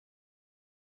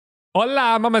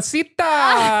Hola,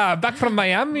 mamacita! Back from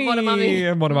Miami. Mono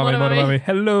mami. Mono Mono mami. mami.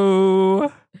 Hello.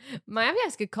 Miami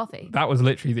has good coffee. That was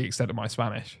literally the extent of my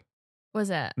Spanish. Was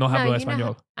it? No hablo you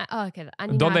know español. okay.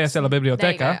 And you ¿Dónde know está la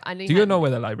biblioteca? Do you know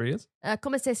where the library is?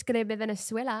 ¿Cómo se escribe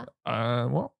Venezuela?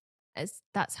 What?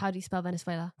 That's how do you spell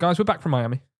Venezuela? Guys, we're back from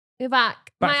Miami. We're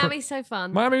back. Back Miami's so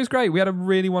fun. Miami was great. We had a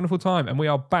really wonderful time. And we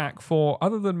are back for,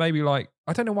 other than maybe like,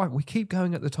 I don't know why, we keep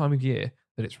going at the time of year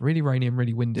that it's really rainy and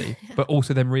really windy, but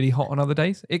also then really hot on other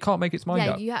days. It can't make its mind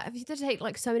up. You have to take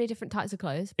like so many different types of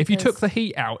clothes. If you took the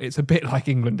heat out, it's a bit like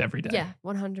England every day. Yeah,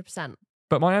 100%.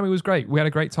 But Miami was great. We had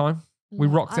a great time. We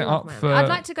rocked it up for... I'd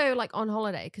like to go like on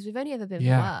holiday because we've only ever been for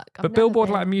work. But Billboard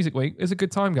Latin Music Week is a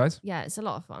good time, guys. Yeah, it's a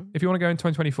lot of fun. If you want to go in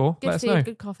 2024, let us know.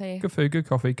 Good coffee. Good food, good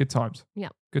coffee, good times. Yeah.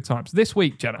 Good times. This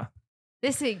week, Jenna.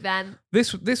 This week, Ben.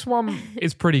 This one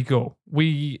is pretty cool.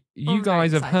 You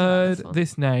guys have heard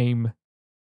this name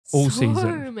all season.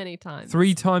 So many times.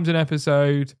 3 times an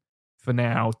episode for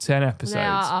now, 10 episodes. They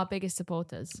are our biggest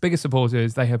supporters. Biggest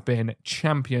supporters. They have been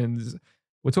champions.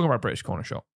 We're talking about British Corner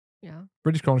Shop. Yeah.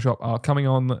 British Corner Shop are coming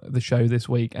on the show this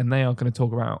week and they are going to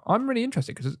talk about, I'm really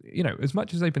interested because, you know, as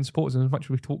much as they've been supporters and as much as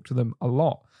we've talked to them a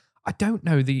lot, I don't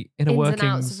know the inner workings.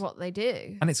 And outs of what they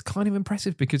do. And it's kind of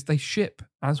impressive because they ship,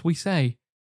 as we say,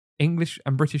 English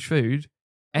and British food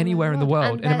anywhere in the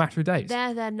world in a matter of days.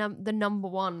 They're the number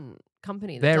one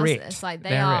company that they're does it. this. Like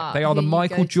They are the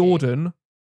Michael Jordan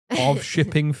of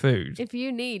shipping food. If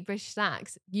you need British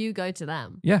snacks, you go to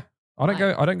them. Yeah. I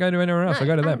don't go to anywhere else. I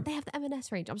go to them. They have the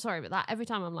M&S range. I'm sorry, but that every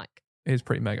time I'm like, it's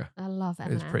pretty mega. I love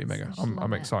M&S. It's pretty mega.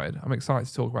 I'm excited. I'm excited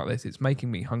to talk about this. It's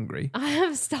making me hungry. I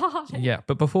am starving. Yeah,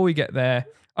 but before we get there,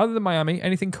 other than Miami,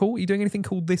 anything cool? Are you doing anything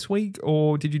cool this week,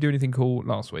 or did you do anything cool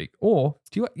last week? Or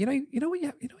do you know what you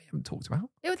haven't talked about?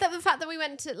 It was the fact that we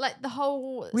went to like the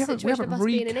whole we situation haven't of us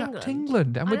being in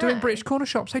England. And we're doing British Corner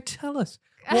Shop. So tell us,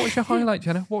 what was your highlight,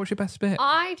 Jenna? What was your best bit?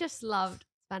 I just loved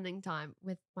spending time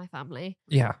with my family.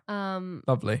 Yeah.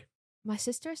 Lovely. My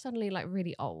sister is suddenly like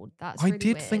really old. That's I really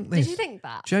did weird. think this. Did you think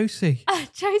that? Josie.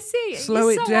 Josie. Slow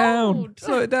it down. Old.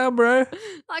 Slow it down, bro.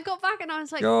 I got back and I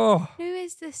was like, oh, who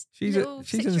is this? She's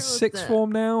in sixth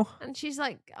form now. And she's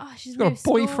like, she's got a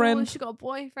boyfriend. She's got a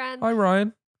boyfriend. Hi,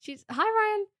 Ryan.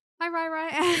 Hi,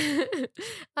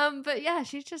 Ryan. But yeah,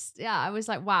 she's just, I was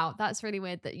like, wow, that's really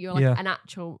weird that you're like an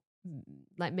actual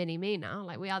like mini me now.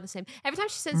 Like we are the same. Every time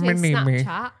she sends me a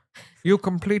Snapchat, you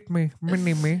complete me,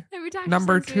 mini me. Every time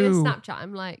Number she sends 2. me a Snapchat,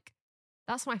 I'm like,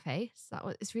 that's my face.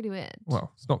 It's really weird.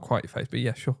 Well, it's not quite your face, but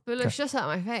yeah, sure. But it looks just like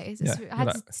my face. I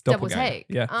had to it's double take.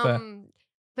 Yeah, fair.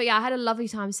 But yeah, I had a lovely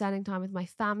time spending time with my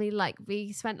family. Like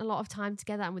we spent a lot of time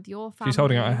together and with your family. She's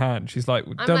holding out her hand. She's like,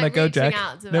 don't let go, Jack.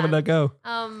 Never let go.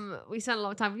 We spent a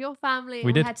lot of time with your family.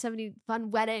 We had so many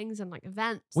fun weddings and like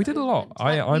events. We did a lot.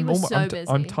 I'm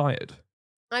tired.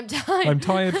 I'm tired. I'm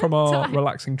tired from our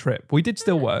relaxing trip. We did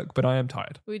still work, but I am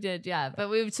tired. We did, yeah. But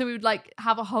we would like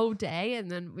have a whole day and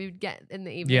then we would get in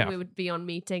the evening, we would be on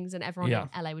meetings and everyone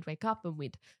in LA would wake up and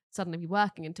we'd suddenly be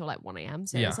working until like 1 a.m.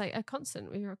 So it's like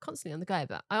we were constantly on the go,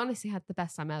 but I honestly had the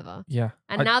best time ever. Yeah.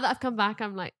 And now that I've come back,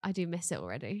 I'm like, I do miss it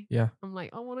already. Yeah. I'm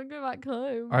like, I want to go back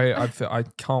home. I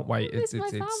can't wait. It's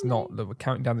not, we're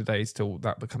counting down the days till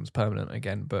that becomes permanent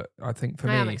again. But I think for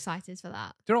me, I am excited for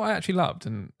that. Do you know what I actually loved?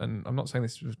 And I'm not saying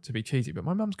this to be cheesy, but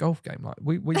my mum's golf game. Like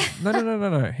we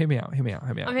no. Hear me out.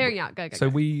 I'm hearing you out. Go. So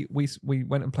we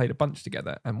went and played a bunch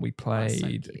together and we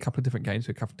played a couple of different games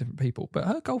with a couple of different people. But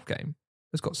her golf game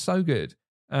has got so good.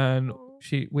 And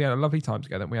we had a lovely time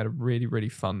together and we had a really, really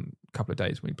fun couple of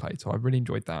days when we played. So I really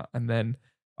enjoyed that. And then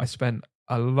I spent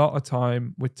a lot of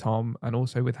time with Tom and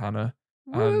also with Hannah.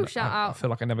 Woo, shout out. I feel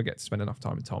like I never get to spend enough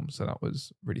time with Tom. So that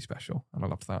was really special. And I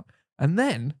loved that. And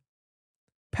then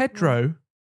Pedro,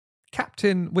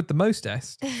 captain with the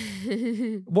mostest,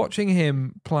 watching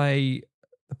him play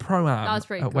the Pro-Am at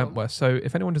cool. Wentworth. So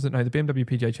if anyone doesn't know, the BMW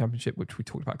PGA Championship, which we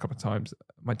talked about a couple of times,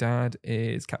 my dad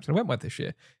is captain of Wentworth this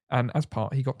year. And as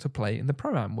part, he got to play in the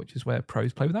Pro-Am, which is where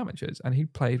pros play with amateurs. And he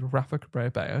played with Rafa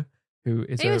Cabrera-Bello, who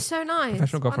is was so nice.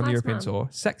 Professional golfer on the European Tour.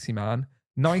 Sexy man,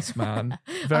 nice man,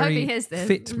 very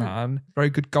fit man, very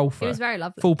good golfer. He was very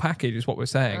lovely. Full package is what we're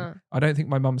saying. I don't think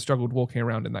my mum struggled walking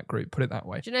around in that group, put it that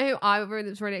way. Do you know who I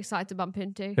was really excited to bump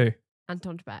into? Who?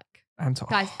 Anton Beck.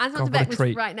 Guys, Anton Beck was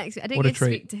right next to me. I didn't get to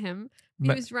speak to him. He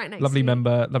was right next to me. Lovely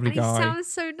member, lovely guy. He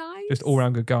sounds so nice. Just all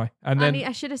round good guy. And then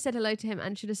I should have said hello to him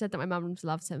and should have said that my mum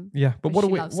loves him. Yeah, but what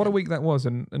a week that was.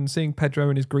 And seeing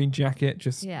Pedro in his green jacket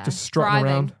just strutting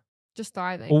around. Just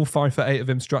thriving. All 5'8" of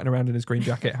him strutting around in his green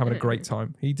jacket, having a great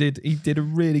time. He did a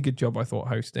really good job, I thought,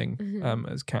 hosting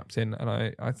as captain. And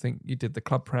I think you did the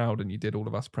club proud and you did all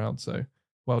of us proud. So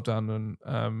well done.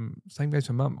 And same goes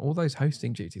for Mum. All those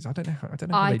hosting duties. I don't know how they did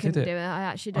it. I couldn't do it. I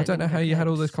actually don't. I don't know how you had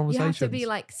all those conversations. You have to be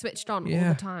like switched on all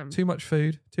the time. Too much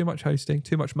food, too much hosting,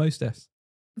 too much mostess.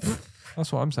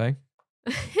 That's what I'm saying.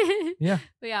 Yeah.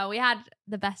 But yeah, we had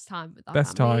the best time with our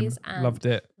best families. Time. Loved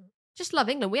it. Just love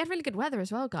England. We had really good weather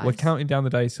as well, guys. We're counting down the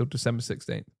days till December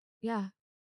 16th. Yeah.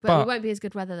 But it won't be as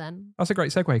good weather then. That's a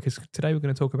great segue because today we're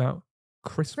going to talk about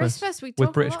Christmas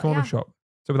with British Corner Shop.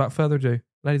 So without further ado,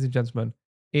 ladies and gentlemen,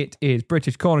 it is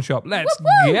British Corner Shop. Let's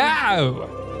go!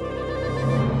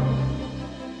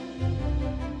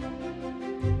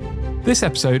 This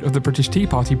episode of the British Tea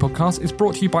Party podcast is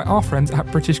brought to you by our friends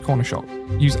at British Corner Shop.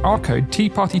 Use our code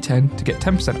TEAPARTY10 to get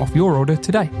 10% off your order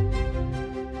today.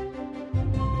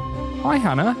 Hi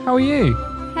Hannah, how are you?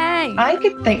 Hey. I'm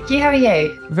good, thank you. How are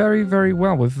you? Very, very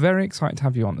well. We're very excited to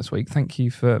have you on this week. Thank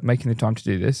you for making the time to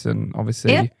do this. And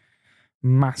obviously,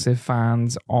 massive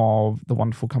fans of the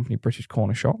wonderful company British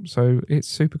Corner Shop. So it's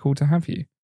super cool to have you.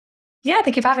 Yeah,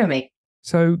 thank you for having me.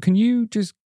 So can you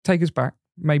just take us back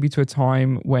maybe to a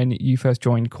time when you first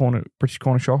joined British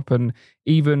Corner Shop and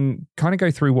even kind of go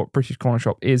through what British Corner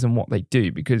Shop is and what they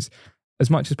do? Because as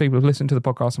much as people have listened to the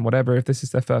podcast and whatever, if this is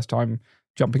their first time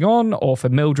jumping on, or for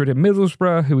Mildred in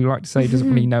Middlesbrough, who we like to say doesn't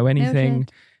really know anything,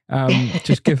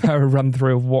 just give her a run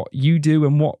through of what you do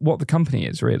and what the company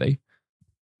is really.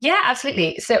 Yeah,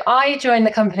 absolutely. So I joined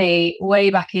the company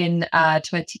way back in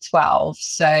 2012.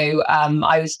 So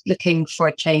I was looking for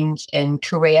a change in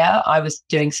career. I was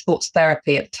doing sports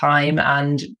therapy at the time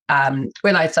and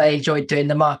realised I enjoyed doing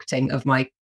the marketing of my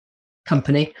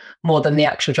company more than the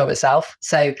actual job itself.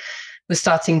 So was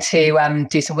starting to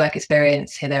do some work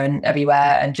experience here, there and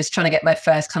everywhere and just trying to get my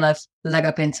first kind of leg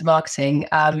up into marketing.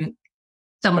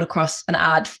 Stumbled across an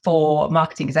ad for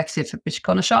marketing executive for British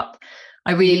Corner Shop.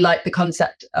 I really liked the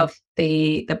concept of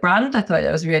the brand. I thought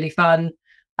it was really fun.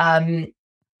 And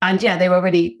yeah, they were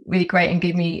really, really great and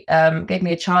gave me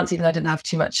a chance, even though I didn't have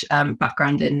too much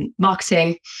background in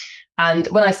marketing. And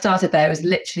when I started there, it was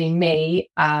literally me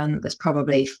and there's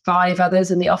probably 5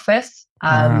 others in the office.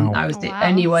 Wow. I was the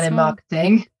only one in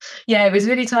marketing. Yeah, it was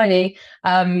really tiny.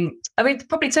 I mean,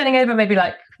 probably turning over maybe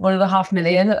like $1.5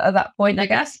 million at that point, I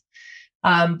guess.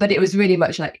 But it was really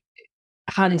much like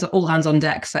all hands on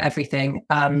deck for everything.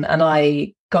 And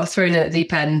I got thrown at the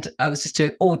deep end. I was just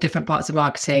doing all different parts of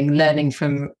marketing, learning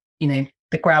from, the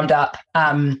ground up,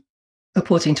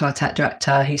 reporting to our tech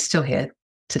director, who's still here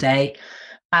today.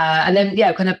 And then,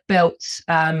 kind of built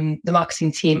the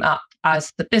marketing team up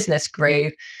as the business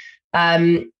grew.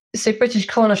 So British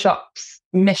Corner Shop's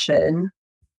mission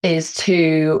is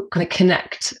to kind of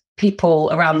connect people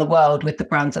around the world with the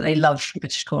brands that they love from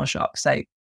British Corner Shop. So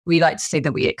we like to say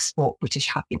that we export British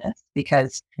happiness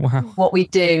because what we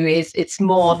do is it's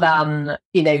more than,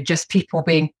 just people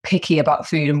being picky about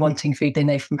food and wanting food they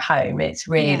know from home. It's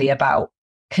really about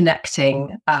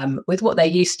connecting with what they're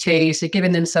used to. So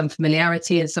giving them some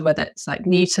familiarity and somewhere that's like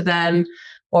new to them,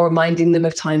 or reminding them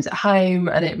of times at home.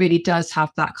 And it really does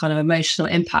have that kind of emotional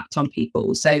impact on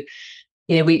people. So,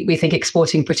 we think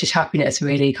exporting British happiness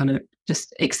really kind of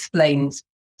just explains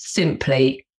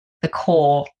simply the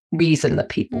core reason that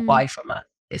people buy from us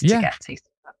is to get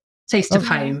taste of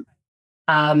home.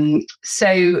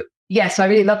 So I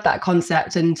really love that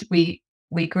concept. And we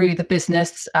grew the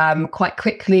business quite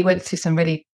quickly, went through some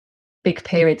really big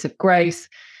periods of growth.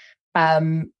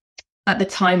 At the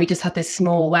time, we just had this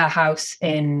small warehouse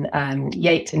in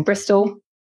Yate in Bristol.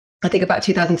 I think about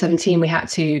 2017, we had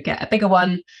to get a bigger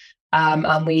one.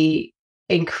 And we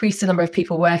increased the number of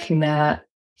people working there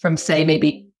from, say,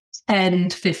 maybe 10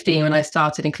 to 15 when I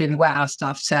started, including the warehouse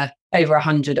staff, to over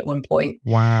 100 at one point.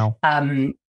 Wow.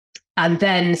 And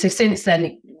then, so since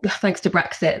then, thanks to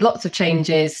Brexit, lots of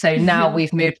changes. So now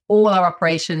we've moved all our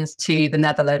operations to the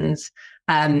Netherlands.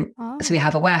 So we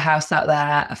have a warehouse out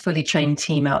there, a fully trained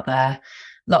team out there.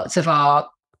 Lots of our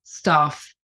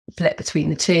staff split between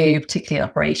the two, particularly in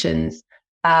operations.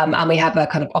 And we have a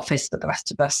kind of office that the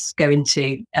rest of us go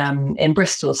into in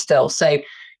Bristol still. So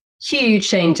huge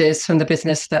changes from the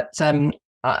business that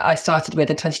I started with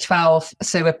in 2012.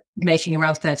 So we're making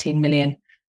around 13 million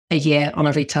a year on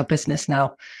a retail business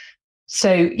now.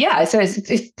 So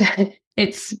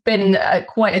it's been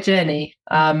quite a journey.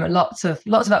 Lots of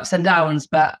ups and downs,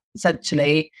 but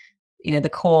essentially, the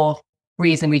core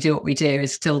reason we do what we do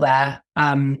is still there,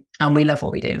 and we love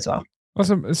what we do as well.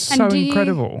 Awesome! It's so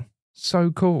incredible,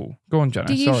 so cool. Go on, Jenna.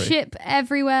 Do you ship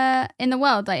everywhere in the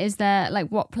world? Like, is there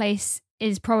what place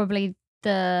is probably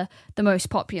the most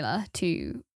popular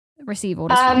to receive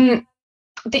orders from?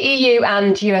 The EU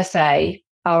and USA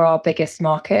are our biggest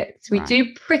markets. We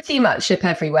do pretty much ship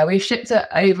everywhere. We've shipped to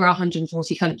over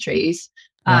 140 countries.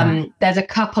 There's a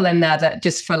couple in there that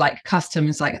just for like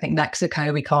customs, like I think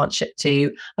Mexico we can't ship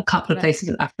to, a couple of places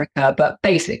in Africa, but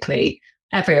basically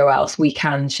everywhere else we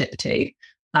can ship to.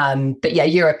 But yeah,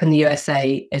 Europe and the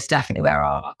USA is definitely where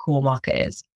our core market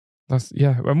is.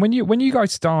 And when you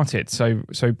guys started, so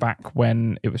back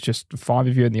when it was just 5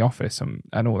 of you in the office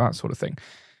and all that sort of thing,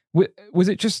 was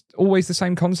it just always the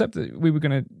same concept that we were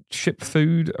going to ship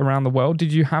food around the world?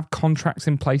 Did you have contracts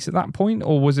in place at that point,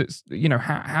 or was it,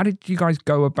 how did you guys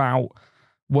go about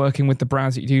working with the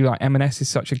brands that you do? Like M&S is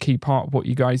such a key part of what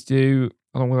you guys do,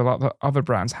 along with a lot of other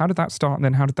brands. How did that start, and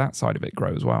then how did that side of it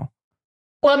grow as well?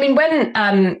 Well, I mean,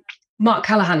 when Mark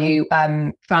Callahan, who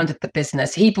founded the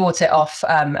business, he bought it off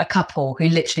a couple who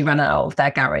literally ran out of their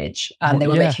garage, and they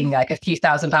were making like a few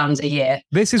 £1,000s a year.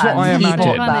 This is what I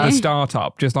imagine the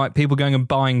startup, just like people going and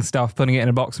buying stuff, putting it in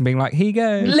a box and being like, here you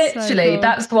go. Literally,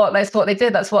 that's what they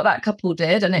did. That's what that couple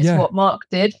did, and it's what Mark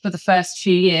did for the first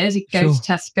few years. He'd go to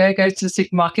Tesco, go to the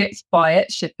supermarkets, buy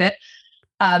it, ship it.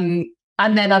 And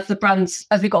then as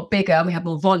we got bigger and we had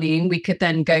more volume, we could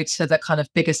then go to the kind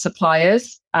of bigger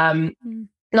suppliers.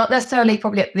 Not necessarily,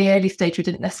 probably at the early stage, we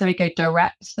didn't necessarily go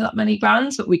direct to that many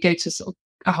brands, but we go to sort of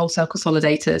a wholesale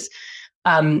consolidators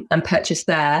and purchase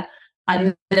there.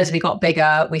 And then as we got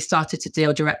bigger, we started to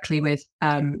deal directly with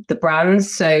the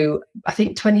brands. So I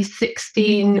think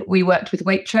 2016, we worked with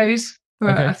Waitrose for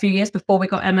a few years before we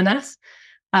got M&S.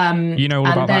 You know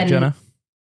all about that, Jenna?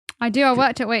 I do. I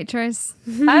worked at Waitrose.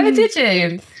 Oh, did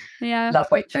you? Yeah. Love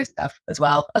Waitrose stuff as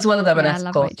well as M&S, I love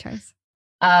of course. Waitrose.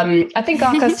 I think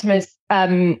our customers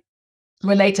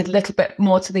related a little bit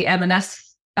more to the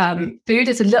M&S food.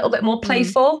 It's a little bit more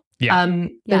playful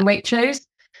than Waitrose.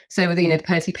 So with the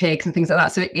Percy Pigs and things like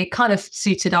that. So it kind of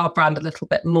suited our brand a little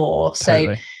bit more.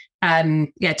 Totally. So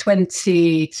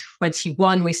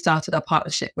 2021 we started our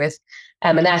partnership with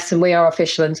M&S, and we are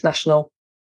official international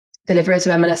deliverers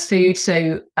of M&S food.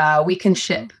 So we can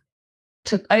ship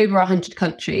to over 100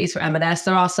 countries for M&S.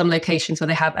 There are some locations where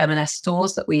they have M&S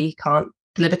stores that we can't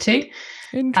deliver to.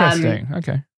 Interesting.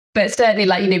 Okay. But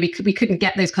certainly, we couldn't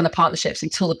get those kind of partnerships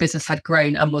until the business had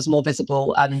grown and was more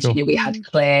visible, and we had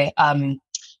clear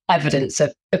evidence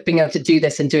of being able to do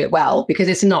this and do it well, because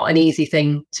it's not an easy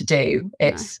thing to do.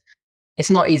 It's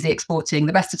not easy exporting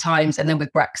the best of times, and then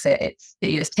with Brexit,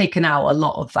 it's taken out a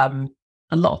lot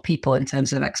of people in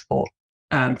terms of export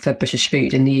for British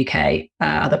food in the UK.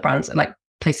 Other brands like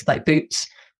places like Boots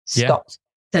stopped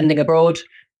sending abroad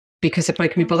because they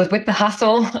couldn't be bothered with the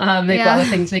hassle. They've got other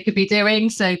things they could be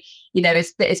doing. So,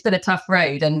 it's been a tough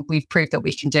road, and we've proved that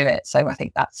we can do it. So I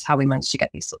think that's how we managed to get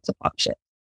these sorts of partnerships.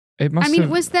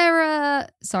 Was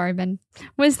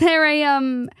there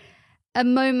a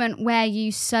moment where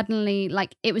you suddenly,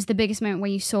 like, it was the biggest moment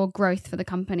where you saw growth for the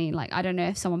company? Like, I don't know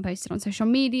if someone posted on social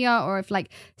media, or if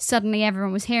like suddenly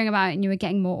everyone was hearing about it and you were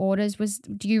getting more orders.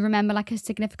 Do you remember like a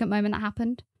significant moment that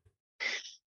happened?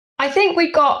 I think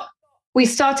we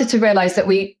started to realize that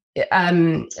we,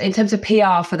 in terms of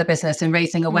PR for the business and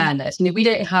raising awareness, we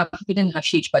didn't have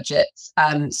huge budgets.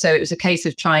 So it was a case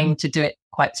of trying to do it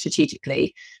quite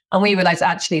strategically. And we realized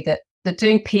actually that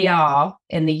doing PR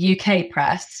in the UK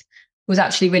press was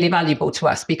actually really valuable to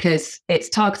us, because it's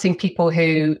targeting people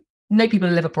who know people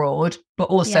who live abroad, but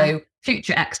also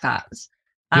future expats.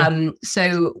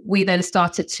 So we then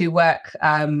started to work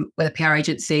with a PR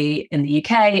agency in the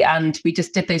UK, and we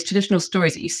just did those traditional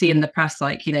stories that you see in the press,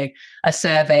 like, a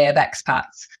survey of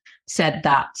expats said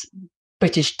that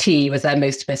British tea was their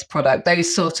most missed product,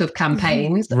 those sort of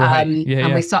campaigns.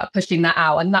 And we started pushing that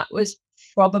out, and that was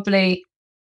probably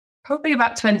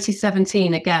about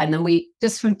 2017 again. And we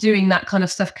just, from doing that kind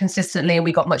of stuff consistently, and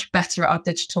we got much better at our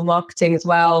digital marketing as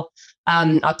well.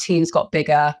 Our teams got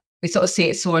bigger. We sort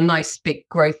of saw a nice big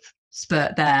growth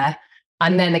spurt there.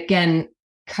 And then again,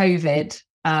 COVID,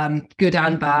 good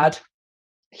and bad,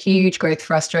 huge growth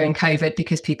for us during COVID,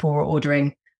 because people were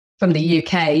ordering from the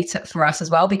UK for us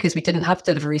as well, because we didn't have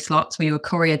delivery slots. We were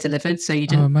courier delivered. So you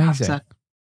didn't have to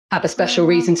have a special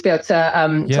reason to be able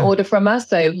to order from us.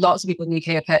 So lots of people in the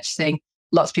UK are purchasing,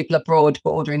 lots of people abroad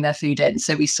were ordering their food in.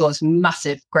 So we saw this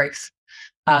massive growth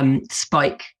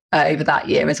spike over that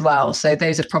year as well. So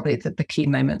those are probably the key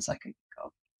moments I can think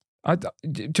of.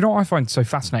 Do you know what I find so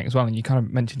fascinating as well? And you kind of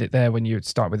mentioned it there when you would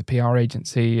start with the PR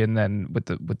agency and then with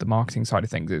the marketing side of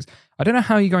things, is I don't know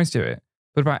how you guys do it,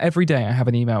 but about every day I have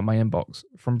an email in my inbox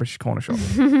from British Corner Shop,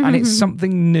 and it's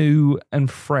something new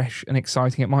and fresh and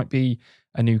exciting. It might be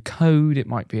a new code, it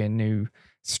might be a new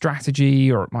strategy,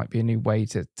 or it might be a new way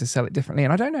to sell it differently.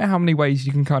 And I don't know how many ways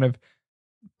you can kind of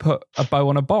put a bow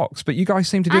on a box, but you guys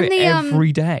seem to do it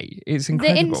every day. It's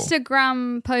incredible. The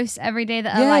Instagram posts every day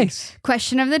that are like,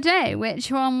 question of the day,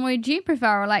 which one would you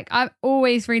prefer? Or like, I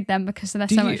always read them because they're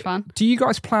so much fun. Do you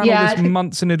guys plan all this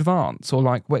months in advance, or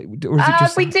like, wait, or is it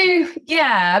just? We do,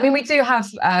 yeah. I mean, we do have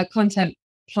a content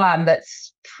plan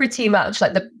that's pretty much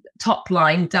like the top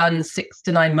line done 6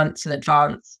 to 9 months in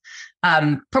advance.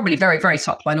 Probably very, very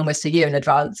top line, almost a year in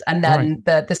advance, and then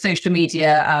the social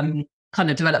media kind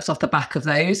of develops off the back of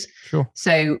those. Sure.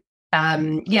 So,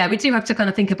 we do have to kind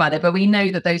of think about it, but we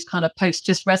know that those kind of posts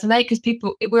just resonate because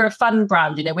we're a fun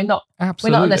brand, you know, we're not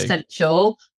an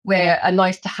essential, we're a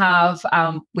nice to have.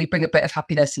 We bring a bit of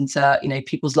happiness into, you know,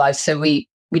 people's lives. So we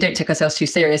don't take ourselves too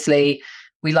seriously.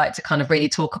 We like to kind of really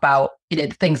talk about, you know,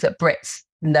 the things that Brits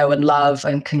know and love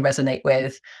and can resonate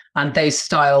with. And those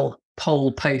style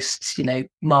poll posts, you know,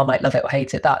 Mom might love it or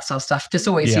hate it, that sort of stuff, just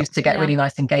always used to get really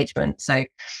nice engagement. So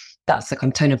that's the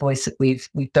kind of tone of voice that we've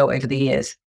built over the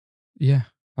years. Yeah,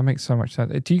 that makes so much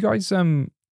sense. Do you guys,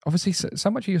 obviously so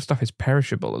much of your stuff is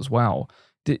perishable as well.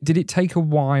 Did it take a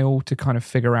while to kind of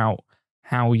figure out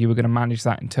how you were going to manage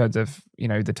that in terms of, you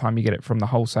know, the time you get it from the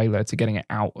wholesaler to getting it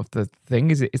out of the thing?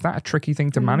 Is that a tricky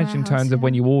thing to manage in terms of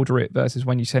when you order it versus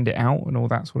when you send it out and all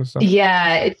that sort of stuff?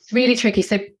 Yeah, it's really tricky.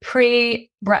 So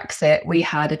pre-Brexit, we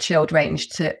had a chilled range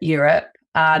to Europe,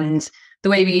 and the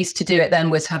way we used to do it then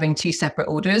was having 2 separate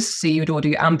orders. So you would order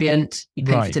your ambient, you'd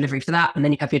pay for delivery for that, and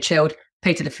then you have your chilled,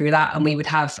 pay delivery for that, and we would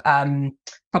have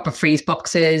proper freeze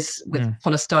boxes with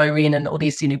polystyrene and all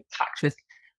these, you know, packed with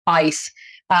ice.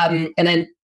 And then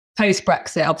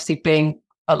post-Brexit, obviously being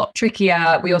a lot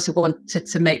trickier, we also wanted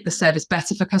to make the service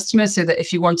better for customers so that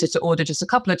if you wanted to order just a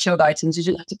couple of chilled items, you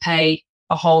didn't have to pay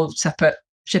a whole separate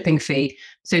shipping fee.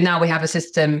 So now we have a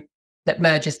system that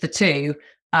merges the two.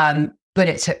 But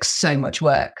it took so much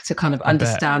work to kind of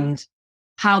understand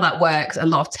how that works, a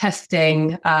lot of testing,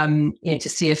 you know, to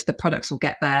see if the products will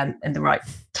get there in the right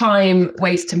time,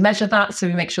 ways to measure that. So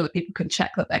we make sure that people can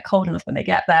check that they're cold enough when they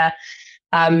get there.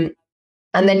 And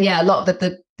then, a lot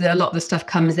of the stuff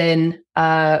comes in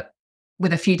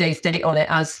with a few days date on it,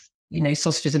 as, you know,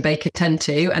 sausages and bacon tend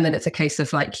to. And then it's a case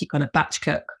of like, you kind of batch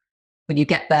cook when you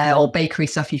get there, or bakery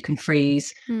stuff you can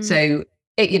freeze. So,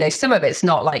 you know, some of it's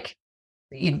not like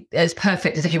as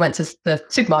perfect as if you went to the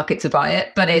supermarket to buy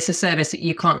it, but it's a service that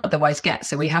you can't otherwise get.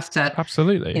 So we have to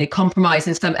absolutely, you know, compromise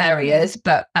in some areas,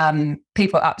 but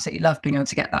people absolutely love being able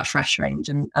to get that fresh range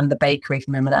and the bakery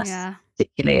from M&S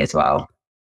particularly as well.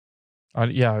 I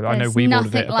know we've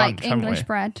ordered it a bunch, like English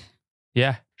bread.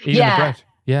 Yeah, even the bread.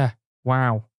 Yeah,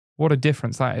 wow, what a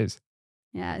difference that is.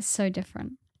 Yeah, it's so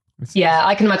different.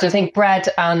 I can imagine. I think bread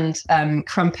and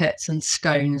crumpets and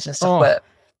scones and stuff. But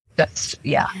that's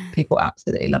people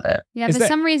absolutely love it. Yeah, for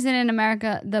some reason in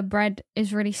America the bread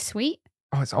is really sweet.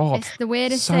 Oh, it's odd. It's the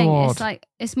weirdest thing. Odd. It's like,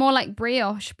 it's more like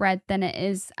brioche bread than it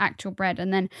is actual bread.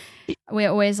 And then we're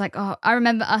always like, I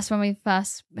remember us when we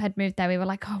first had moved there, we were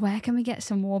like, where can we get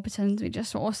some Warburtons? We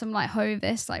just want some like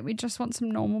Hovis. Like, we just want some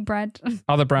normal bread.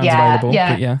 Other brands available,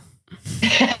 but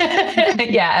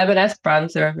M&S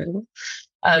brands are available.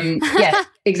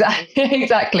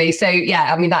 Exactly. So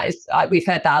I mean, that is, we've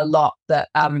heard that a lot, that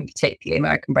particularly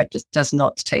American bread just does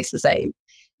not taste the same.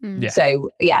 So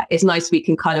it's nice we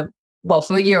can kind of, well,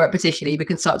 for Europe particularly, we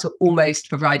can start to almost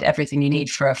provide everything you need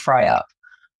for a fry up,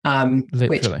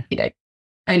 which, you know,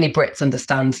 only Brits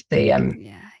understand the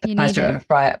pleasure of a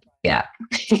fry up. Yeah.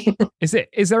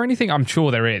 Is there anything, I'm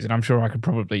sure there is, and I'm sure I could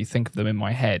probably think of them in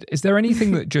my head. Is there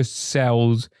anything that just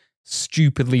sells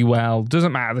stupidly well,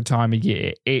 doesn't matter the time of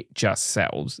year, it just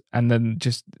sells? And then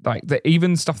just like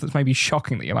even stuff that's maybe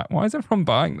shocking that you're like, why is everyone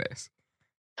buying this?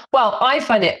 Well, I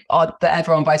find it odd that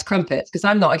everyone buys crumpets because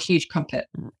I'm not a huge crumpet.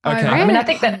 Okay. I mean, I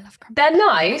think that they're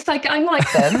nice. Like, I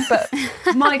like them, but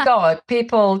my God,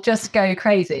 people just go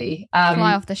crazy.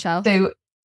 Fly off the shelf. So,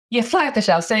 fly off the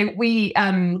shelf. So we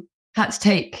had to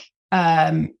take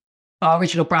our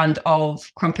original brand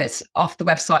of crumpets off the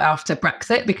website after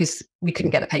Brexit because we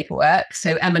couldn't get the paperwork.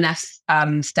 So M&S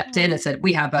stepped in and said,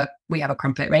 we have a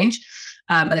crumpet range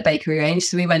and a bakery range.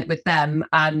 So we went with them,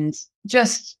 and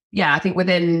just I think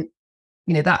within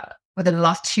the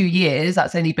last 2 years,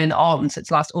 that's only been on since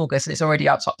last August, and it's already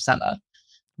our top seller.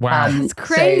 Wow, it's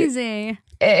crazy. So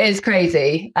it is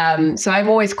crazy. So I'm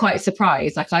always quite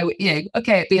surprised. Like,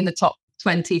 it'd be in the top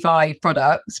 25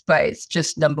 products, but it's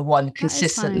just number one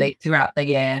consistently throughout the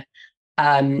year.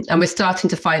 And we're starting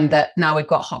to find that now we've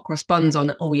got hot cross buns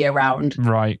on all year round.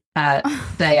 Right.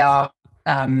 They are,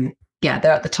 they're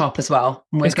at the top as well.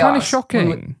 It's kind of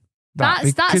shocking. That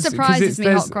surprises me,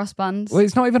 hot cross buns. Well,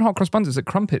 it's not even hot cross buns, it's at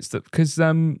crumpets, because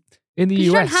in the US,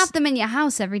 you don't have them in your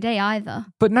house every day either.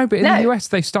 But in the US,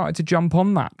 they started to jump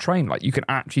on that train. Like you can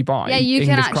actually buy. Yeah, you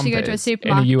English can actually go to a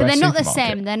supermarket, in a US but they're not the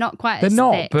supermarket. same. They're not quite as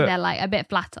thick. They're like a bit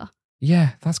flatter.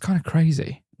 Yeah, that's kind of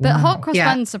crazy. But Wow. hot cross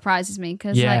buns surprises me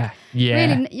because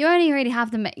really, you only really have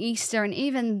them at Easter, and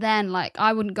even then, like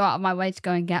I wouldn't go out of my way to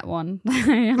go and get one.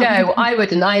 No, I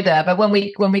wouldn't either. But when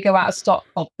we go out of stock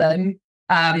of them,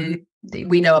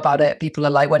 we know about it. People are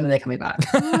like, when are they coming back?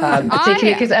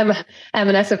 Particularly because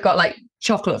M&S have got like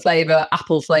chocolate flavour,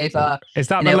 apple flavour. Is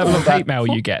that the level of hate mail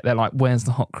you get? They're like, where's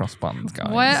the hot cross buns,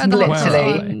 guys? Where are the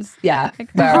literally hot buns? Yeah,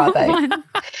 where are they?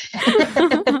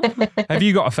 Have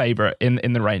you got a favourite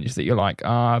in the range that you're like,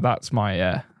 that's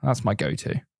my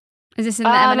go-to? Is this in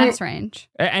the M&S range?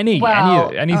 Anything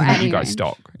that you guys range.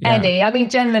 stock. Yeah. Any. I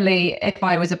mean, generally, if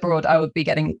I was abroad, I would be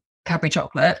getting Cadbury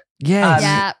chocolate.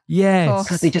 Yes. Yes.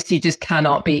 Because you just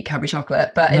cannot beat Cadbury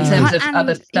chocolate. But in terms of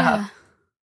other stuff,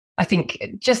 I think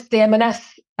just the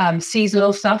M&S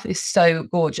seasonal stuff is so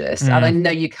gorgeous. And I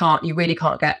know you really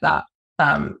can't get that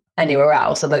anywhere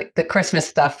else. So the Christmas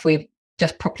stuff, we're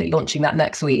just properly launching that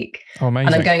next week. Oh, amazing.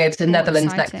 And I'm going over to the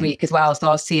Netherlands next week as well. So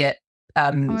I'll see it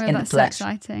in the so flesh.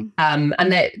 exciting.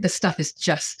 And the stuff is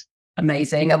just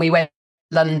amazing. And we went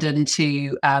to London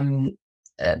to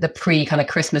the pre kind of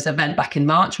Christmas event back in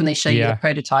March when they show you the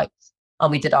prototypes,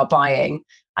 and we did our buying.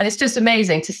 And it's just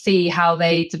amazing to see how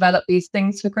they develop these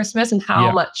things for Christmas and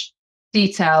how much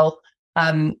detail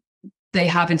they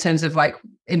have in terms of like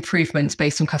improvements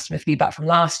based on customer feedback from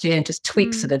last year and just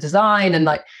tweaks to the design. And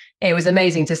like, it was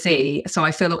amazing to see. So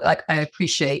I feel like I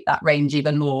appreciate that range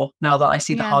even more now that I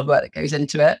see the hard work that goes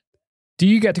into it. Do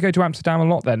you get to go to Amsterdam a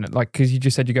lot then? Like, because you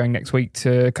just said you're going next week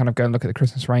to kind of go and look at the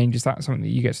Christmas range. Is that something that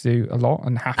you get to do a lot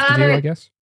and have to do, I guess?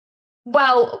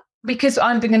 Well, because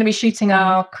I'm going to be shooting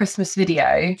our Christmas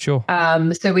video. Sure.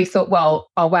 So we thought,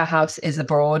 well, our warehouse is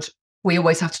abroad. We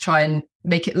always have to try and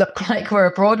make it look like we're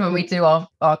abroad when we do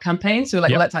our campaign. So we're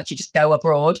like, well, let's actually just go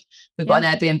abroad. We've got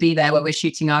an Airbnb there where we're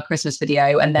shooting our Christmas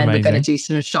video, and then we're going to do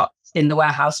some shots in the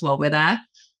warehouse while we're there.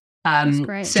 That's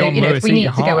great. So, John Lewis, if we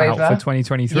need to go over for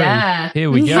 2023. Yeah.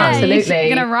 Here we go. Absolutely.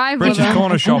 You're gonna rival British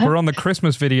Corner Shop are on the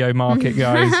Christmas video market,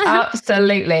 guys.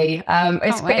 Absolutely.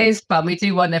 It is fun. We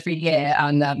do one every year,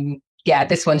 and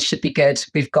this one should be good.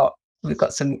 We've got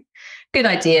some good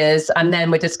ideas, and then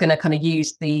we're just going to kind of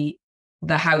use the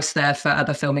house there for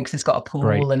other filming because it's got a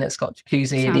pool and it's got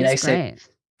jacuzzi. Sounds and great. So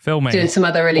filming, doing some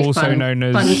other really also fun, known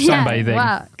as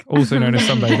sunbathing. Also known as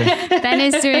sunbathing. Ben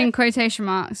is doing quotation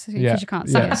marks because you can't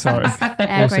see it. Sorry.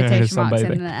 Air Also known as quotation marks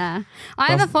sunbathing. in the air. I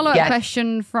have a follow-up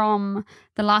question from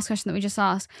the last question that we just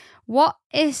asked. What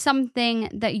is something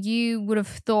that you would have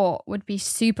thought would be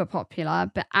super popular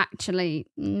but actually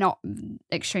not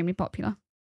extremely popular?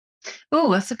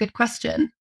 Oh, that's a good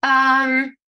question.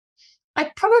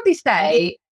 I'd probably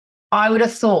say I would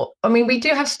have thought, I mean, we do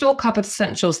have store cupboard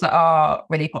essentials that are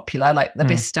really popular, like the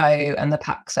Bisto and the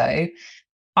Paxo.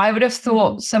 I would have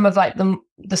thought some of like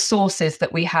the sauces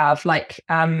that we have, like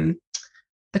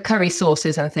the curry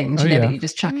sauces and things, that you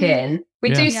just chuck in.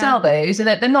 We do sell those, and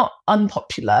they're not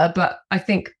unpopular, but I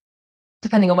think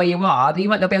depending on where you are, you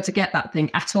might not be able to get that thing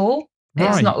at all. Right.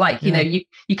 It's not like, you know,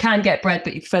 you can get bread,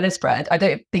 but for this bread, I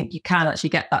don't think you can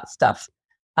actually get that stuff.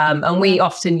 And we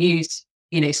often use,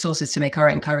 sauces to make our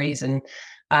own curries and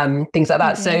things like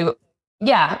that. So,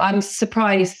 I'm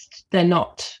surprised they're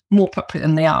not more popular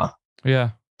than they are. Yeah,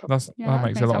 that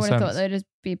makes a lot of sense. I would have thought they'd just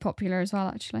be popular as well,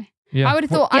 actually. Yeah. I would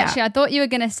have thought, I thought you were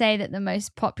going to say that the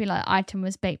most popular item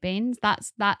was baked beans.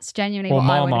 That's genuinely what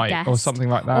I would have guessed. Or something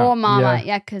like that. Or Marmite,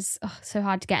 because so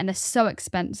hard to get, and they're so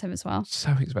expensive as well.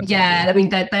 So expensive. Yeah, I mean,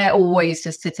 they're always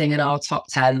just sitting in our top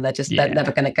 10. They're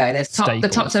never going to go. The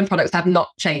top 10 products have not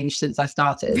changed since I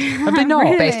started. Have they not?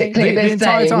 Really? Basically, the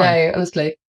entire time? No,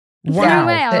 honestly. Wow. No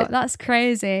way, that's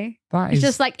crazy. That it's is...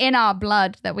 just like in our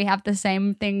blood that we have the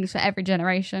same things for every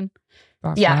generation.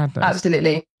 That's madness.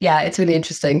 Absolutely. Yeah, it's really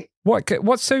interesting.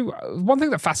 What's so one thing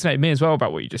that fascinated me as well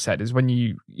about what you just said is when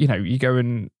you go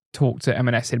and talk to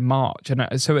M&S in March,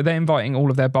 and so are they inviting all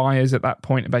of their buyers at that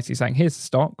point and basically saying, here's the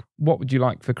stock, what would you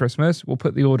like for Christmas? We'll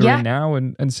put the order in now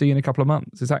and see you in a couple of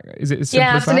months. Is it as simple as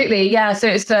that? Absolutely. Yeah, so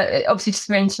it's obviously just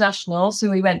for international, so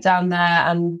we went down there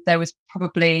and there was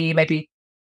probably maybe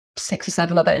 6 or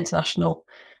 7 other international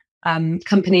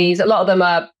companies. A lot of them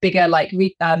are bigger, like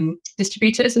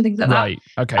distributors and things like that. Right.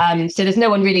 Okay. So there's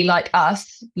no one really like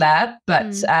us there,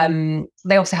 but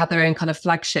they also have their own kind of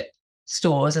flagship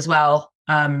stores as well.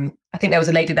 I think there was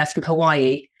a lady there from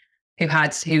Hawaii who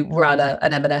ran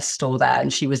an M&S store there,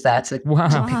 and she was there to pick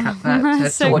up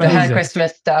to order her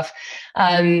Christmas stuff.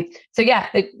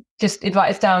 They just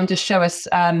invite us down, just show us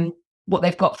what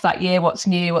they've got for that year, what's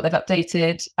new, what they've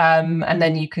updated, and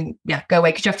then you can go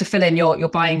away, because you have to fill in your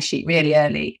buying sheet really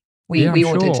early. We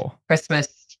ordered Christmas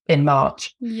in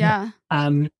March. Yeah.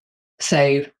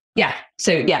 So we have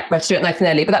to do it nice and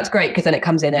early, but that's great because then it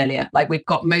comes in earlier. Like we've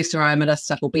got most of our M&S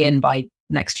stuff will be in by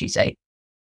next Tuesday.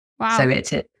 Wow. So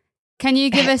it's it. Can you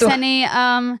give us any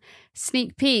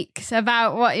sneak peeks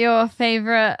about what your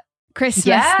favourite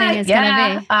Christmas thing is going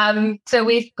to be? So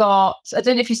we've got, I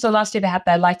don't know if you saw last year, they had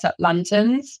their light up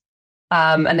lanterns,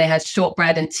 and they had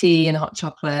shortbread and tea and hot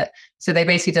chocolate. So they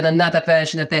basically did another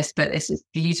version of this, but this is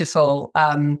beautiful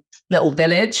little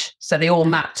village. So they all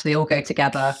match, they all go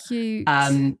together. Cute.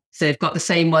 So they've got the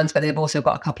same ones, but they've also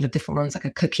got a couple of different ones, like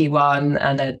a cookie one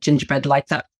and a gingerbread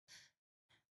light up.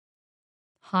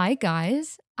 Hi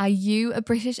guys, are you a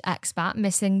British expat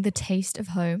missing the taste of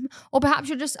home? Or perhaps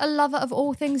you're just a lover of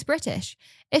all things British?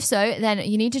 If so, then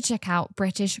you need to check out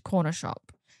British Corner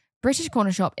Shop. British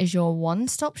Corner Shop is your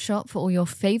one-stop shop for all your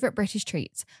favourite British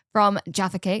treats, from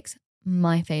Jaffa Cakes,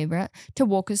 my favourite, to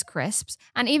Walker's Crisps,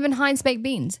 and even Heinz Baked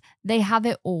Beans. They have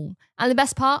it all. And the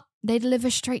best part, they deliver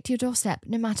straight to your doorstep,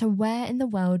 no matter where in the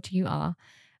world you are.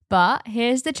 But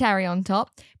here's the cherry on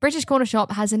top. British Corner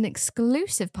Shop has an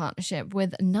exclusive partnership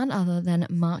with none other than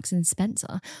Marks &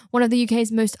 Spencer, one of the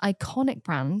UK's most iconic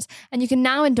brands, and you can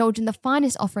now indulge in the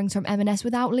finest offerings from M&S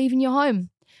without leaving your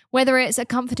home. Whether it's a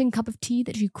comforting cup of tea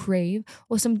that you crave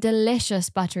or some delicious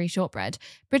buttery shortbread,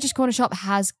 British Corner Shop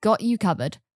has got you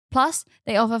covered. Plus,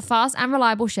 they offer fast and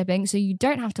reliable shipping, so you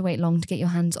don't have to wait long to get your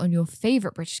hands on your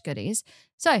favourite British goodies.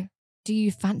 So, do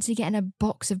you fancy getting a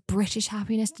box of British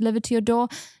happiness delivered to your door?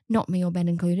 Not me or Ben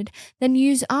included. Then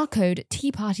use our code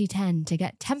TEAPARTY10 to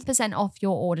get 10% off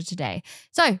your order today.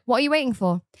 So, what are you waiting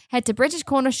for? Head to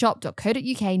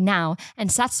britishcornershop.co.uk now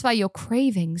and satisfy your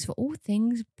cravings for all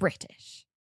things British.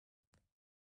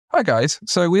 Hi guys,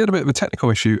 so we had a bit of a technical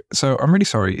issue, so I'm really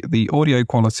sorry. The audio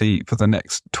quality for the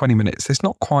next 20 minutes is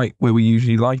not quite where we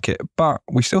usually like it, but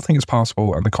we still think it's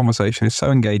passable and the conversation is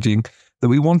so engaging that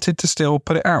we wanted to still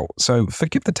put it out. So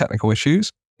forgive the technical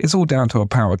issues. It's all down to a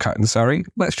power cut in Surrey.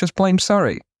 Let's just blame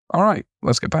Surrey. All right,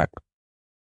 let's get back.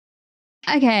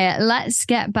 Okay, let's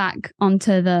get back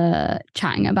onto the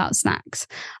chatting about snacks.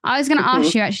 I was going to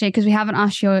ask you actually, because we haven't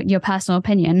asked your personal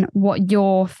opinion, what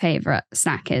your favourite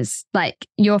snack is. Like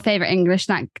your favourite English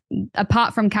snack,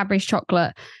 apart from Cadbury's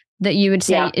chocolate, that you would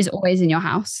say is always in your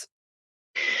house.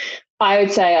 I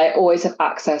would say I always have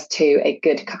access to a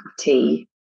good cup of tea.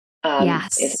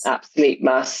 Yes. It's an absolute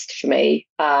must for me.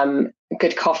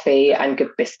 Good coffee and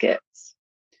good biscuits.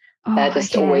 They're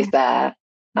just always there.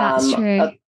 That's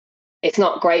true. It's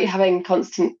not great having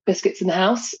constant biscuits in the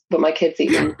house, but my kids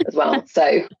eat them as well.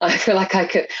 So I feel like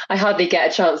I hardly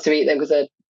get a chance to eat them because I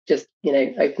just,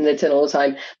 open the tin all the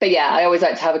time. But yeah, I always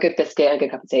like to have a good biscuit and a good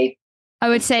cup of tea. I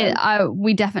would say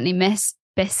we definitely miss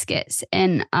biscuits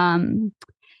in,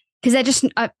 because they're just,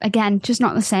 again, just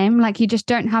not the same. Like you just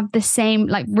don't have the same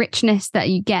like richness that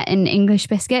you get in English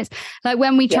biscuits. Like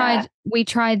when we tried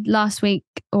last week,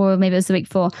 or maybe it was the week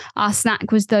before, our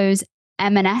snack was those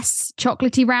M&S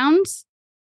chocolatey rounds.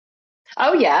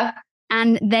 Oh yeah.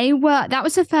 And that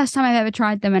was the first time I've ever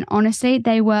tried them. And honestly,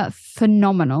 they were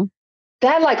phenomenal.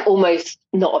 They're like almost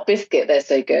not a biscuit. They're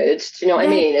so good. Do you know what I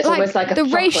mean? It's like almost like the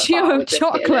ratio of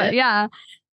chocolate. Yeah.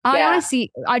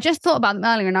 Honestly, I just thought about them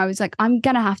earlier and I was like, I'm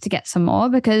going to have to get some more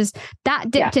because that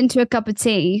dipped into a cup of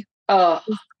tea. Oh,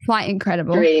 quite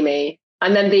incredible. Dreamy.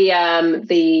 And then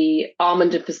the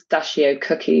almond and pistachio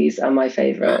cookies are my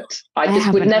favourite. I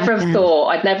just would never have thought,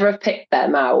 I'd never have picked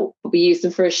them out. But we used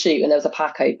them for a shoot and there was a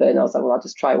pack open. I was like, well, I'll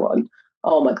just try one.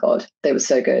 Oh my God, they were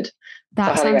so good.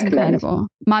 That sounds incredible.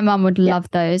 My mum would love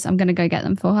those. I'm going to go get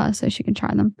them for her so she can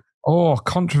try them. Oh,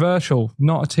 controversial.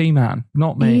 Not a tea man.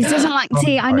 Not me. He doesn't like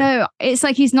tea. I know. It's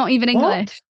like he's not even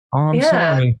English. Oh, I'm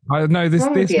sorry. I know this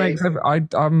makes I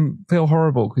feel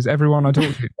horrible because everyone I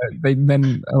talk to, they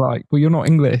then are like, well, you're not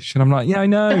English. And I'm like, yeah, I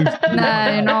know.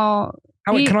 No, you're not.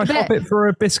 Can I swap it for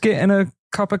a biscuit and a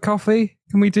cup of coffee?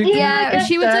 Can we do Yeah,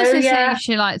 she was also saying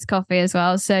she likes coffee as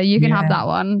well. So you can have that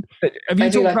one. Have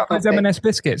you talked about those M&S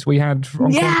biscuits we had?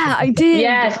 Yeah, I did.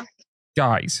 Yes.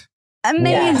 Guys.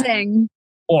 Amazing.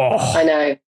 Yeah. Oh. I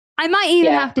know. I might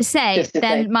even have to say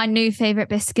then my new favourite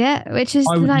biscuit, which is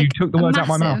you took the words out of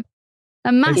my mouth.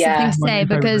 A massive thing to say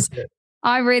because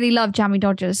I really love Jammy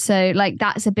Dodgers. So like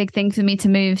that's a big thing for me to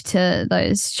move to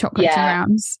those chocolatey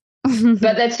rounds.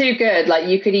 But they're too good. Like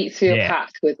you could eat through a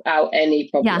pack without any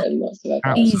problem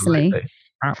whatsoever. Easily.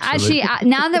 Actually,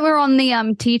 now that we're on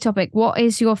the tea topic, what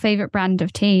is your favourite brand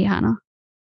of tea, Hannah?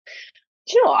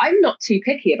 Do you know what? I'm not too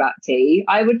picky about tea.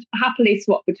 I would happily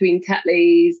swap between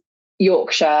Tetley's,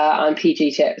 Yorkshire and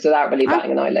PG Tips without really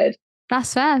batting an eyelid.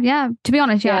 That's fair. Yeah. To be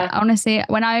honest, honestly,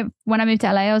 when I moved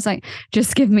to LA, I was like,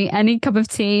 just give me any cup of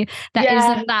tea that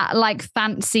isn't that like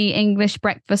fancy English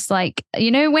breakfast. Like,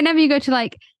 whenever you go to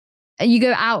like, you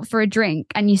go out for a drink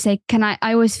and you say, I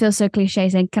always feel so cliche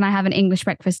saying, can I have an English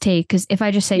breakfast tea? Because if I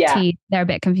just say tea, they're a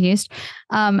bit confused.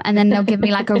 And then they'll give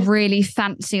me like a really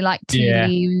fancy like tea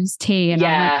leaves tea. And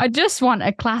I'm like, I just want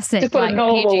a classic just like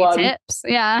PG one. Tips.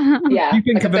 Yeah. Yeah. You've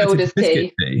been like converted to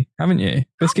biscuit tea, haven't you?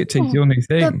 Biscuit tea's your new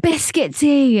thing. The biscuit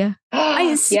tea.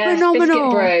 It's phenomenal.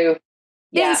 Biscuit brew.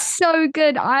 Yeah. It's so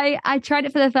good. I tried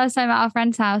it for the first time at our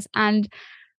friend's house and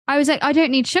I was like, I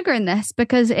don't need sugar in this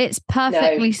because it's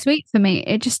perfectly sweet for me.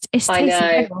 It's tastes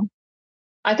incredible.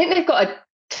 I think they've got a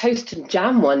toast and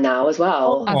jam one now as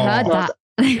well. I've heard that.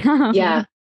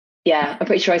 Yeah. I'm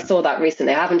pretty sure I saw that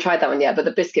recently. I haven't tried that one yet, but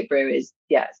the biscuit brew is,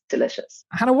 it's delicious.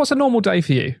 Hannah, what's a normal day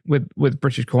for you with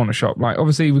British Corner Shop? Like,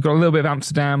 obviously, we've got a little bit of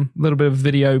Amsterdam, a little bit of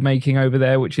video making over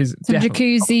there, which is some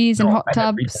jacuzzis and hot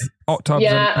tubs. Hot tubs.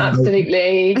 Yeah,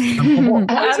 absolutely.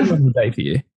 What's a normal day for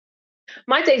you?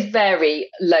 My days vary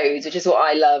loads, which is what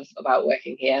I love about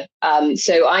working here.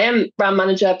 So I am brand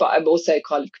manager, but I'm also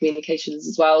kind of communications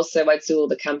as well. So I do all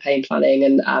the campaign planning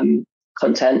and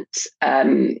content.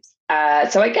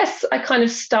 So I guess I kind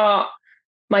of start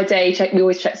my day. We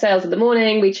always check sales in the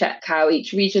morning. We check how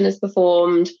each region has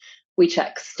performed. We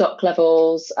check stock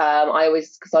levels. I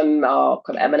always, because I'm our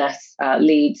kind of M&S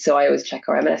lead, so I always check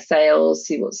our M&S sales,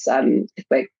 see what's if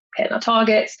we're hitting our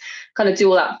targets, kind of do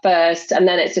all that first, and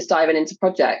then it's just diving into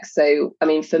projects. So I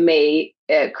mean, for me,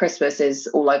 Christmas is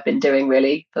all I've been doing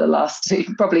really for the last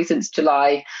probably since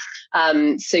July.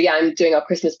 So yeah, I'm doing our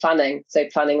Christmas planning, so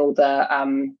planning all the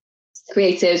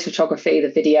creatives, photography, the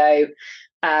video.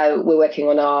 We're working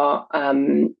on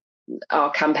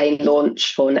our campaign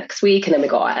launch for next week, and then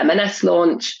we've got our M&S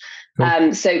launch.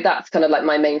 Cool. So that's kind of like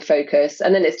my main focus,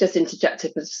 and then it's just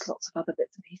interjected with just lots of other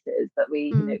bits and pieces that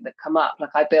we that come up. Like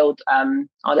I build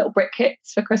our little brick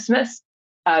kits for Christmas,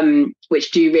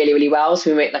 which do really, really well. So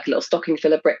we make like a little stocking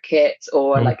filler brick kit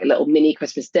or like a little mini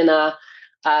Christmas dinner.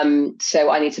 So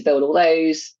I need to build all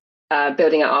those.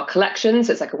 Building out our collections.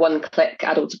 So it's like a one-click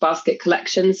add all to basket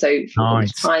collection. So if you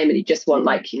have time and you just want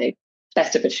like,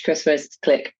 best of British Christmas,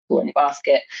 click all in your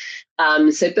basket.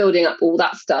 So building up all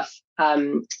that stuff,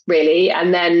 really.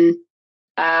 And then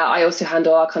I also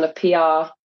handle our kind of PR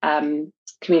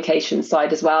communication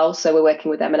side as well. So we're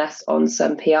working with M&S on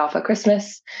some PR for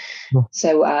Christmas.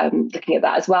 So looking at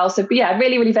that as well. So but yeah,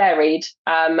 really, really varied.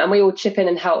 And we all chip in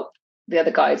and help the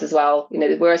other guys as well.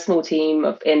 We're a small team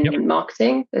in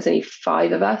marketing. There's only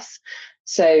 5 of us.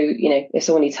 So, if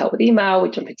someone needs help with email, we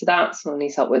jump into that. Someone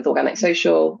needs help with organic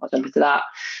social, I'll jump into that.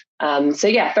 So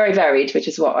yeah, very varied, which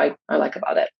is what I like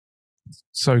about it.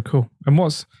 So cool. And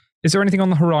is there anything on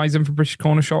the horizon for British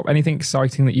Corner Shop? Anything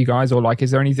exciting that you guys, or like,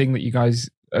 is there anything that you guys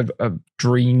have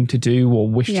dreamed to do or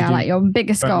wish to do? Yeah, like your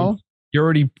biggest goal. You're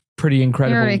already pretty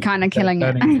incredible. You're already kind of killing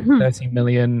it. 30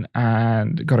 million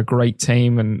and got a great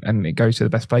team and it goes to the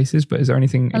best places. But is there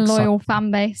anything loyal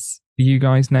fan base for you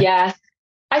guys next? Yeah.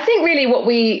 I think really what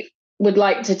we would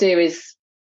like to do is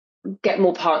get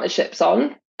more partnerships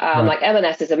on. Like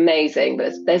M&S is amazing,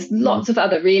 but there's lots of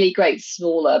other really great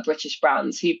smaller British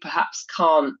brands who perhaps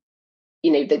can't,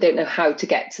 they don't know how to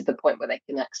get to the point where they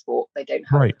can export. They don't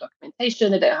have the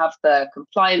documentation. They don't have the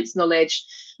compliance knowledge.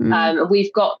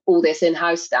 We've got all this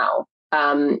in-house now.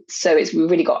 So we've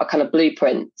really got a kind of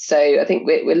blueprint. So I think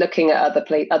we're looking at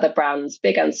other brands,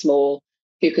 big and small,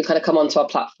 who can kind of come onto our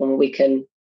platform. We can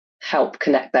help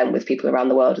connect them with people around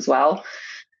the world as well.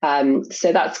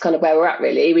 So that's kind of where we're at,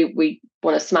 really. We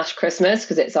want to smash Christmas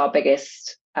because it's our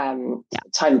biggest time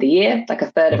of the year. Like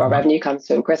a third of our revenue comes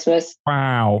from Christmas.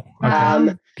 Wow.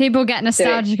 Okay. People get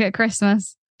nostalgic at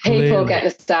Christmas. People get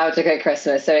nostalgic at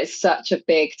Christmas. So it's such a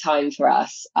big time for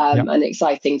us, an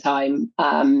exciting time.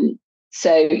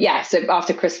 So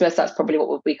after Christmas, that's probably what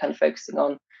we'll be kind of focusing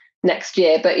on next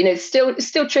year. But, it's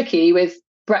still tricky with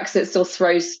Brexit. Still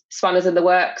throws spanners in the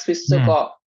works. We've still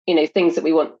got, things that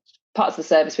we want, parts of the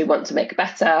service we want to make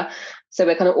better. So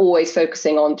we're kind of always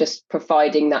focusing on just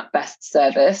providing that best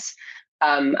service.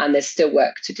 And there's still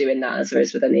work to do in that, as there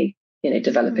is with any,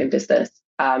 developing business.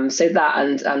 So that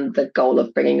and the goal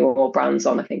of bringing more brands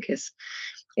on, I think, is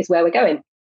where we're going.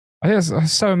 I think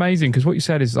that's so amazing, because what you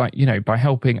said is like, by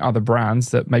helping other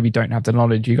brands that maybe don't have the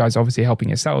knowledge, you guys are obviously helping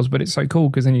yourselves, but it's so cool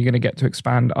because then you're going to get to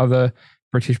expand other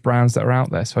British brands that are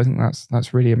out there. So I think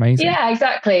that's really amazing. Yeah,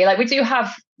 exactly. Like we do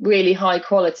have really high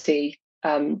quality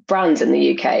brands in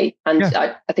the UK, and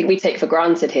I think we take for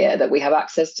granted here that we have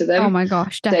access to them. Oh my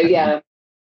gosh, definitely. So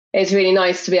it's really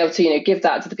nice to be able to give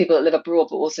that to the people that live abroad,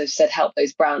 but also help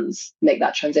those brands make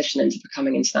that transition into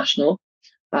becoming international.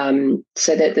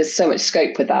 So that there's so much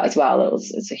scope with that as well.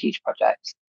 It's a huge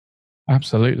project.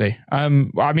 Absolutely. I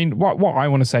mean, what I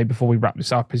want to say before we wrap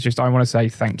this up is just I want to say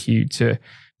thank you to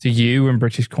you and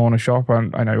British Corner Shop.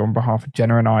 And I know on behalf of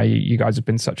Jenna and I, you guys have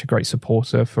been such a great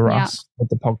supporter for us with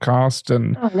the podcast,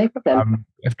 and no problem.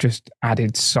 Have just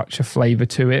added such a flavour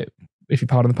to it, if you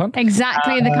pardon the pun.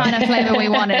 Exactly the kind of flavour we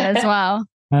wanted as well.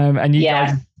 And you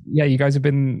guys, you guys have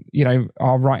been,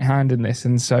 our right hand in this,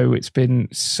 and so it's been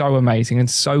so amazing and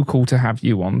so cool to have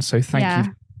you on. So thank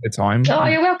you for the time. Oh,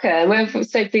 you're welcome. We're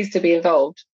so pleased to be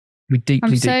involved.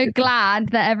 I'm so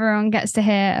glad that everyone gets to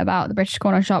hear about the British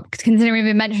Corner Shop, because considering we've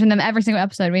been mentioning them every single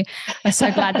episode, we are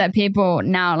so glad that people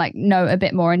now know a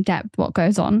bit more in depth what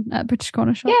goes on at British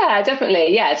Corner Shop. Yeah,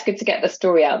 definitely. Yeah, it's good to get the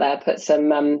story out there, put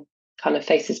some kind of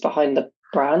faces behind the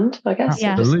brand, I guess.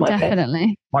 Yeah,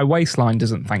 definitely. My waistline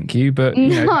doesn't thank you, but no,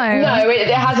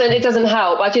 it hasn't. It doesn't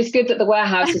help. It's just good that the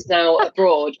warehouse is now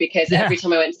abroad, because every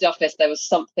time I went to the office, there was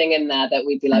something in there that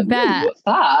we'd be like, "Ooh, what's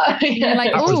that?" You're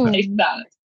like, "Ooh."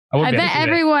 I bet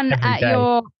everyone at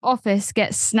your office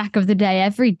gets snack of the day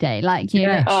every day.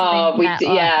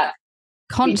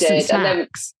 Constant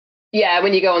snacks. Then,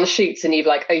 when you go on shoots and you've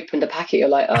opened a packet, you're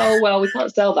like, "Oh well, we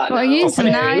can't sell that." Well, use them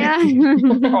now,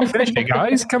 I'll finish it,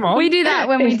 guys. Come on. We do that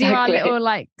when we do our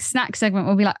little snack segment.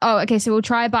 We'll be like, "Oh, okay, so we'll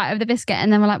try a bite of the biscuit,"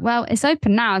 and then we're like, "Well, it's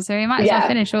open now, so we might as well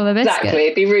finish all the biscuits." Exactly.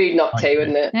 It'd be rude not to,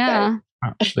 wouldn't it? Yeah.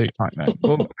 Absolute nightmare.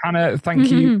 Well, Hannah, thank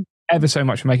you ever so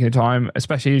much for making the time,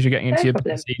 especially as you're getting into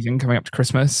your season coming up to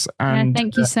Christmas. And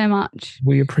thank you so much.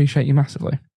 We appreciate you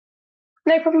massively.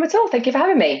 No problem at all. Thank you for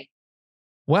having me.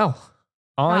 Well,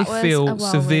 I feel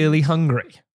severely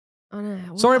hungry. I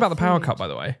know. Sorry about the power cut, by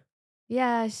the way.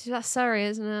 Yeah, that's Surrey,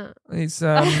 isn't it? It's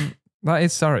that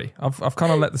is Surrey. I've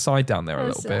kind of let the side down there a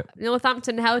little bit.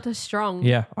 Northampton held us strong.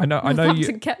 Yeah, I know.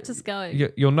 Northampton kept us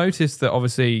going. You'll notice that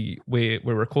obviously we're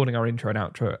recording our intro and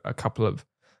outro a couple of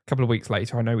weeks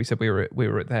later. I know we said we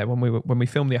were there when we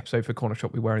filmed the episode for Corner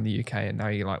Shop. We were in the UK, and now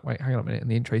you're like, wait, hang on a minute. In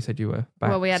the intro, you said you were back.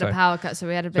 Well, we had a power cut, so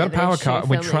we had a bit of a power cut, and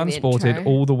we transported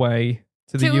all the way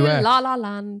to the US. La La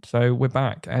Land. So we're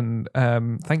back, and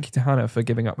thank you to Hannah for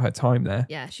giving up her time there.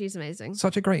 Yeah, she's amazing.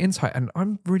 Such a great insight, and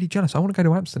I'm really jealous. I want to go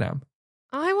to Amsterdam.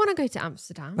 I want to go to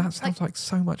Amsterdam. That sounds like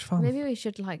so much fun. Maybe we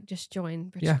should just join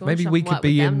British Corner maybe Shop we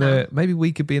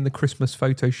could be in the Christmas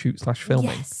photo shoot / filming.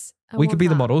 Yes. We could be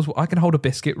the models. I can hold a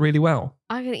biscuit really well.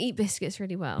 I can eat biscuits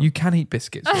really well. You can eat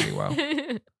biscuits really well.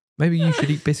 Maybe you should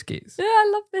eat biscuits. Yeah,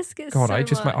 I love biscuits. God,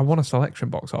 much. I want a selection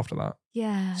box after that.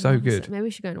 Yeah. So good. Maybe we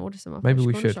should go and order some. Maybe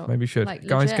we should.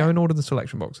 Guys, go and order the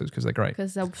selection boxes because they're great.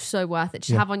 Because they're so worth it.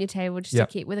 Just have on your table, just to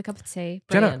keep with a cup of tea.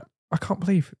 Brilliant. Jenna, I can't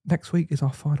believe next week is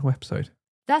our final episode.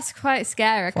 That's quite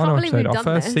scary. I can't believe we've done this.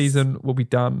 Our first season will be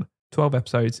done. 12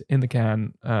 episodes in the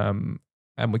can.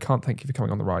 And we can't thank you for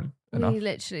coming on the ride enough. We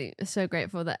literally are so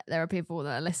grateful that there are people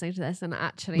that are listening to this and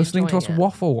actually listening to us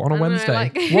waffle on a Wednesday.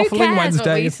 Waffling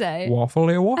Wednesday. Waffle.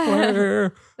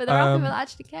 But there are people that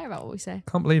actually care about what we say.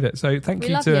 Can't believe it. So thank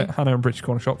you to Hannah and British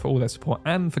Corner Shop for all their support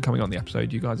and for coming on the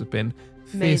episode. You guys have been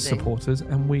fierce supporters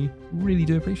and we really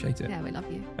do appreciate it. Yeah, we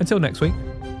love you. Until next week.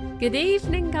 Good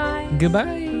evening, guys.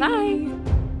 Goodbye. Bye.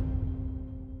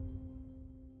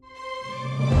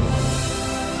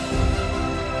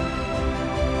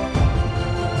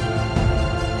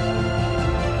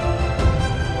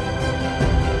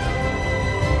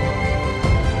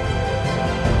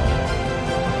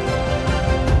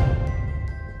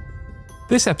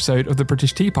 This episode of the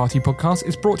British Tea Party podcast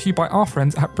is brought to you by our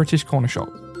friends at British Corner Shop.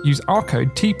 Use our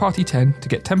code TEAPARTY10 to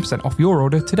get 10% off your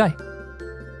order today.